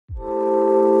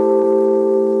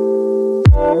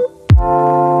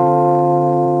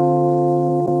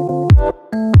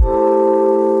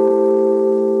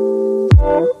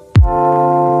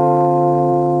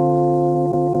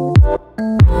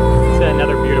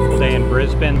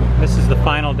Brisbane. This is the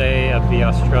final day of the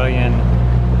Australian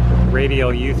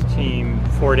Radial Youth Team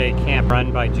 4-day camp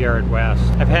run by Jared West.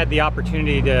 I've had the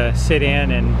opportunity to sit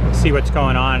in and see what's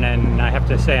going on, and I have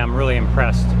to say I'm really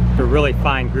impressed. They're a really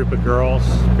fine group of girls,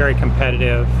 very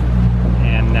competitive,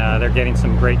 and they're getting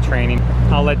some great training.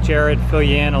 I'll let Jared fill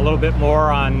you in a little bit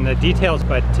more on the details,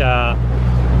 but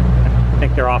I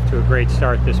think they're off to a great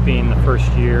start, this being the first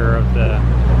year of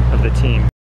the team.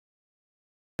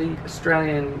 The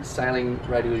Australian Sailing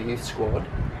Radial Youth Squad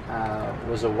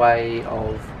was a way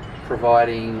of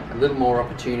providing a little more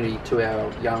opportunity to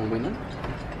our young women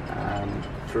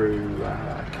through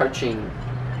coaching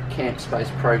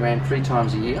camp-based program 3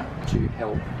 times a year to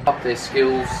help up their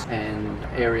skills and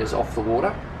areas off the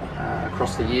water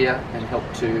across the year, and help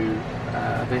to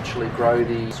eventually grow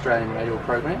the Australian Radial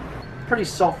program. Pretty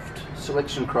soft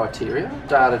selection criteria.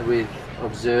 Started with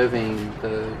observing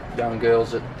the young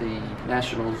girls at the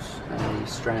Nationals and the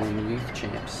Australian Youth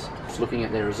Champs, just looking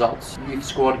at their results. Youth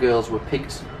squad girls were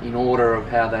picked in order of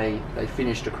how they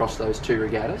finished across those 2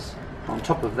 regattas. On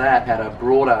top of that, had a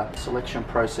broader selection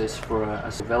process for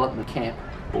a development camp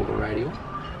called the Radial,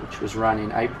 which was run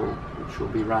in April, which will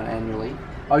be run annually.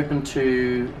 Open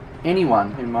to anyone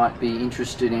who might be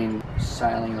interested in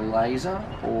sailing a laser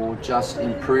or just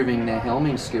improving their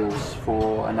helming skills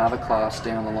for another class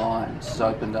down the line. It's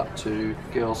opened up to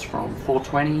girls from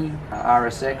 420,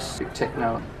 RSX,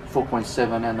 Techno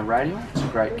 4.7 and the Radial. It's a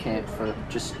great camp for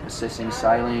just assessing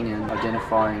sailing and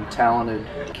identifying talented,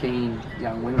 keen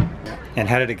young women. And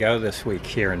how did it go this week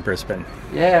here in Brisbane?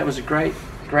 Yeah, it was a great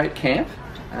camp.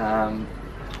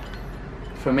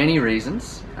 For many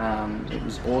reasons. It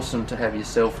was awesome to have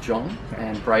yourself, John,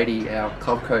 and Brady, our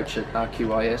club coach at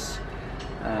RQIS,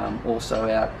 also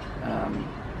out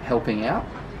helping out.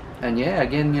 And yeah,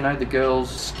 again, you know, the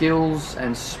girls' skills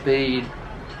and speed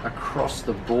across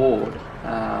the board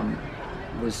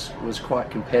was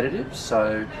quite competitive.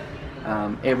 So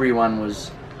everyone was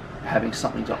having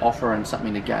something to offer and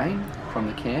something to gain from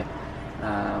the camp.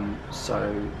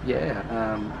 So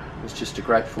yeah, it was just a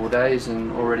great 4 days,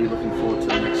 and already looking forward to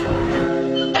the next one.